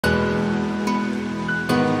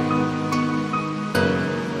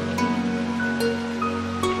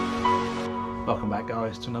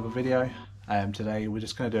guys to another video. Today we're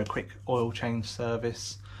just going to do a quick oil change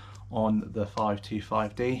service on the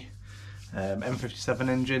 525D M57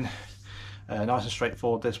 engine. Nice and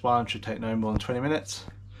straightforward, this one should take no more than 20 minutes.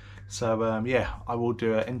 So yeah, I will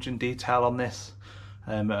do an engine detail on this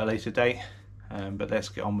at a later date, but let's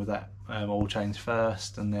get on with that oil change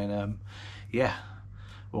first, and then yeah,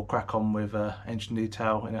 we'll crack on with engine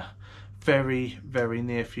detail in a very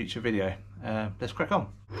near future video. Let's crack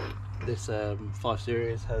on. This 5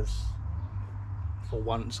 Series has for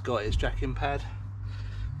once got its jacking pad.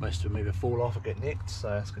 Most of them either fall off or get nicked, so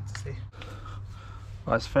that's good to see.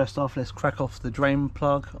 Right, so first off, let's crack off the drain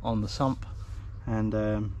plug on the sump, and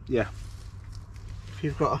yeah, if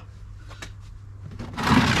you've got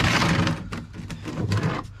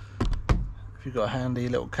a handy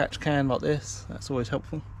little catch can like this, that's always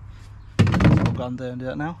helpful. I'll go under and do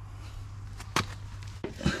that now.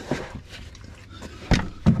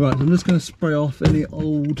 Right, so I'm just going to spray off any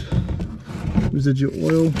old residual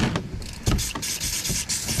oil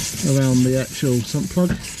around the actual sump plug.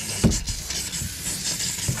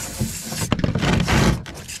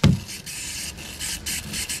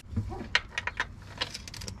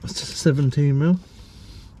 It's just 17mm.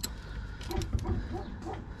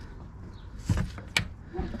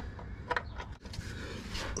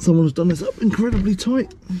 Someone's done this up incredibly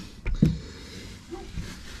tight.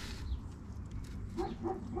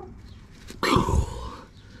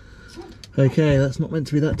 Okay, that's not meant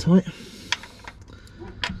to be that tight.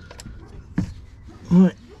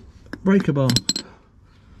 Right, breaker bar.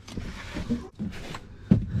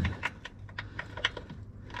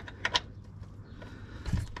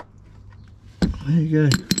 There you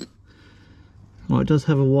go. Well, it does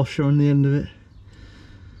have a washer on the end of it.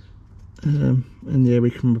 And yeah, we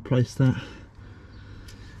can replace that.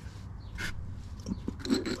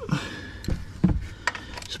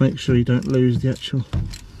 Just make sure you don't lose the actual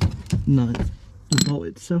the bolt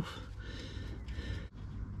itself.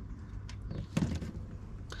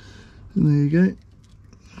 And there you go.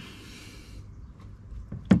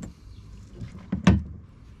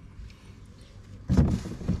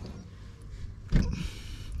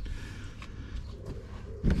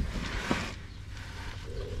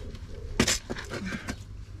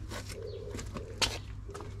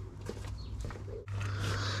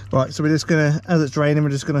 Right, so we're just gonna, as it's draining, we're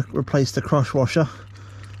just gonna replace the crush washer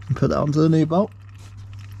and put that onto the new bolt.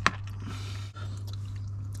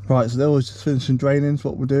 Right, so they're just finishing draining, so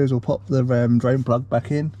what we'll do is we'll pop the drain plug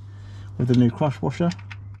back in with the new crush washer.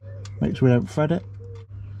 Make sure we don't thread it.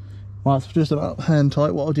 Right, so just about hand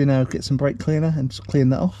tight, what I'll do now is get some brake cleaner and just clean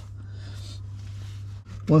that off.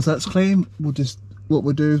 Once that's clean, what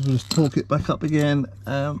we'll do is we'll just torque it back up again.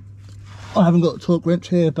 I haven't got a torque wrench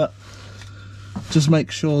here, but just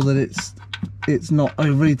make sure that it's not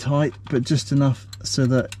overly tight, but just enough so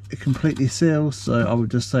that it completely seals. So I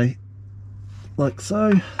would just say like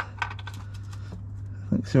so.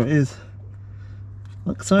 Make sure it is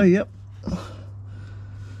like so. Yep.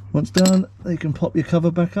 Once done, you can pop your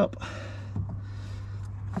cover back up.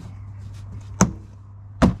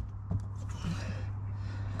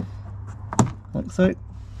 Like so.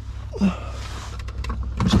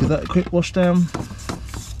 Just give that a quick wash down.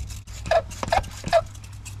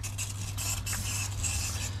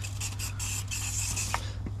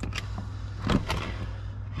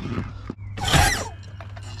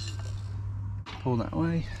 Pull that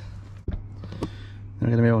away. Then we're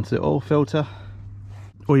going to move on to the oil filter.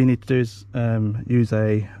 All you need to do is use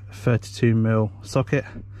a 32mm socket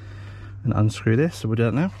and unscrew this, so we'll do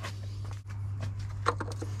that now.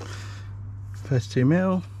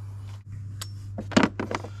 32mm.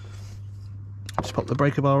 Just pop the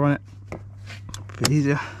breaker bar on it, a bit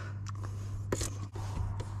easier.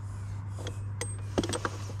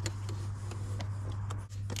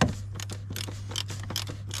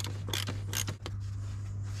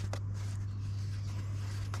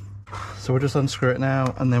 So we'll just unscrew it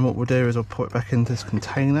now, and then what we'll do is we'll put it back into this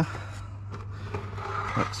container,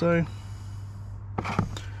 like so.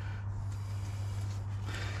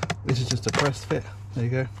 This is just a press fit, there you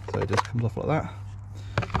go, so it just comes off like that.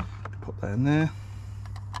 Pop that in there.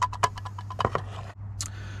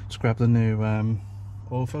 Just grab the new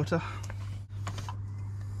oil filter.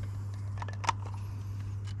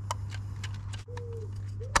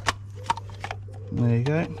 There you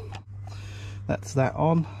go, that's that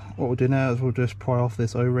on. What we'll do now is we'll just pry off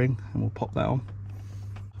this O-ring and we'll pop that on.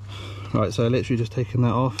 Right, so literally just taking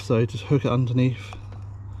that off, so just hook it underneath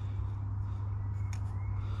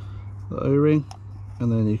the O-ring,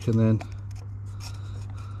 and then you can then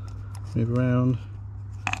move around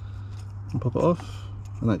and pop it off,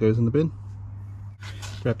 and that goes in the bin.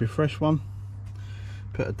 Grab your fresh one,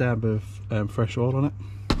 put a dab of fresh oil on it.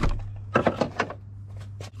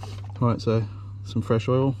 Right, so some fresh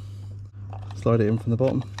oil, slide it in from the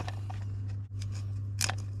bottom.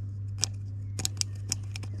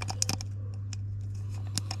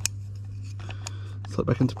 Slide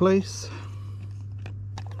back into place,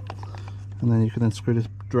 and then you can then screw this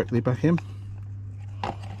directly back in.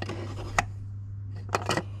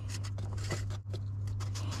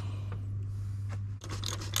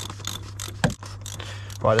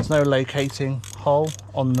 Right, there's no locating hole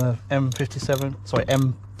on the M57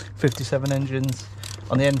 engines.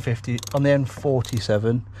 On the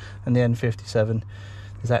M47 and the N57,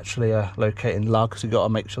 there's actually a locating lug, so you've got to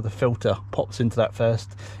make sure the filter pops into that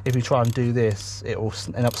first. If you try and do this, it will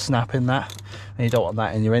end up snapping that, and you don't want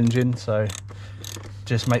that in your engine, so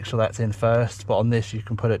just make sure that's in first. But on this, you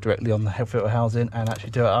can put it directly on the filter housing and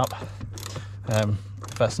actually do it up.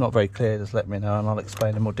 If that's not very clear, just let me know and I'll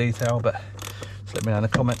explain in more detail, but just let me know in the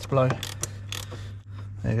comments below.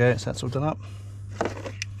 There you go, so that's all done up.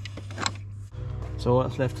 So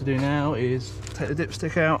what's left to do now is take the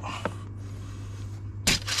dipstick out.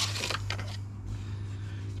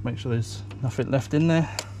 Make sure there's nothing left in there.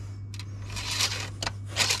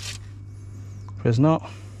 If there's not,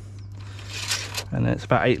 and it's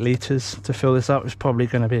about 8 litres to fill this up. It's probably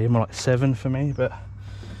going to be more like 7 for me, but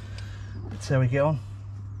let's see how we get on.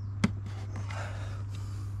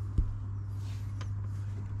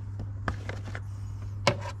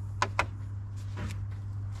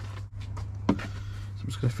 So I'm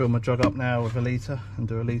just going to fill my jug up now with 1 litre and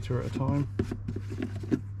do 1 litre at a time.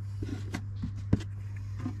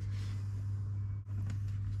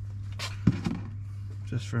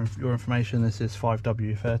 Just for your information, this is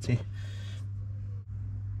 5W30.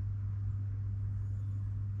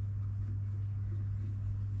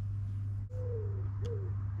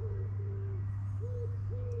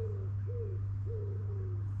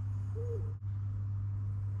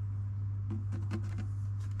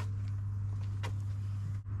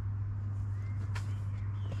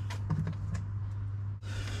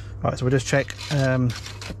 Right, so we'll just check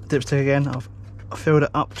dipstick again. I've filled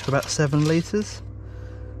it up to about 7 litres.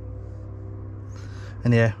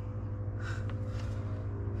 And yeah,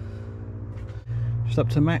 just up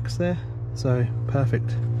to max there, so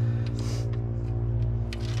perfect.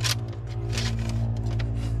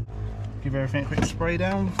 Give everything a quick spray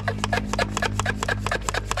down.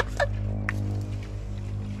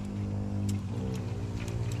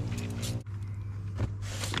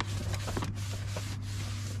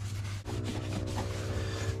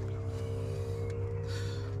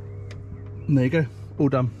 And there you go, all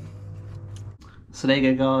done. So there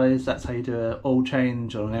you go guys, that's how you do an oil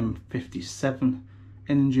change on an M57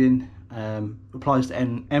 engine. Applies to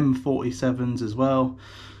M47s as well.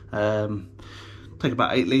 Take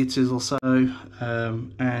about 8 litres or so,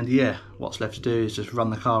 and yeah, what's left to do is just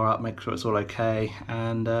run the car up, make sure it's all okay,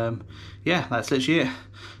 and yeah, that's literally it.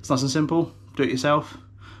 It's nice and simple, do it yourself.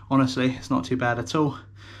 Honestly, it's not too bad at all.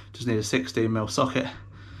 Just need a 16mm socket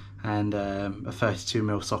and a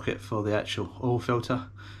 32mm socket for the actual oil filter.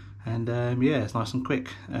 And yeah, it's nice and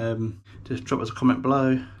quick. Just drop us a comment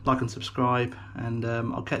below, like and subscribe, and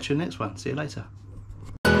I'll catch you in the next one. See you later.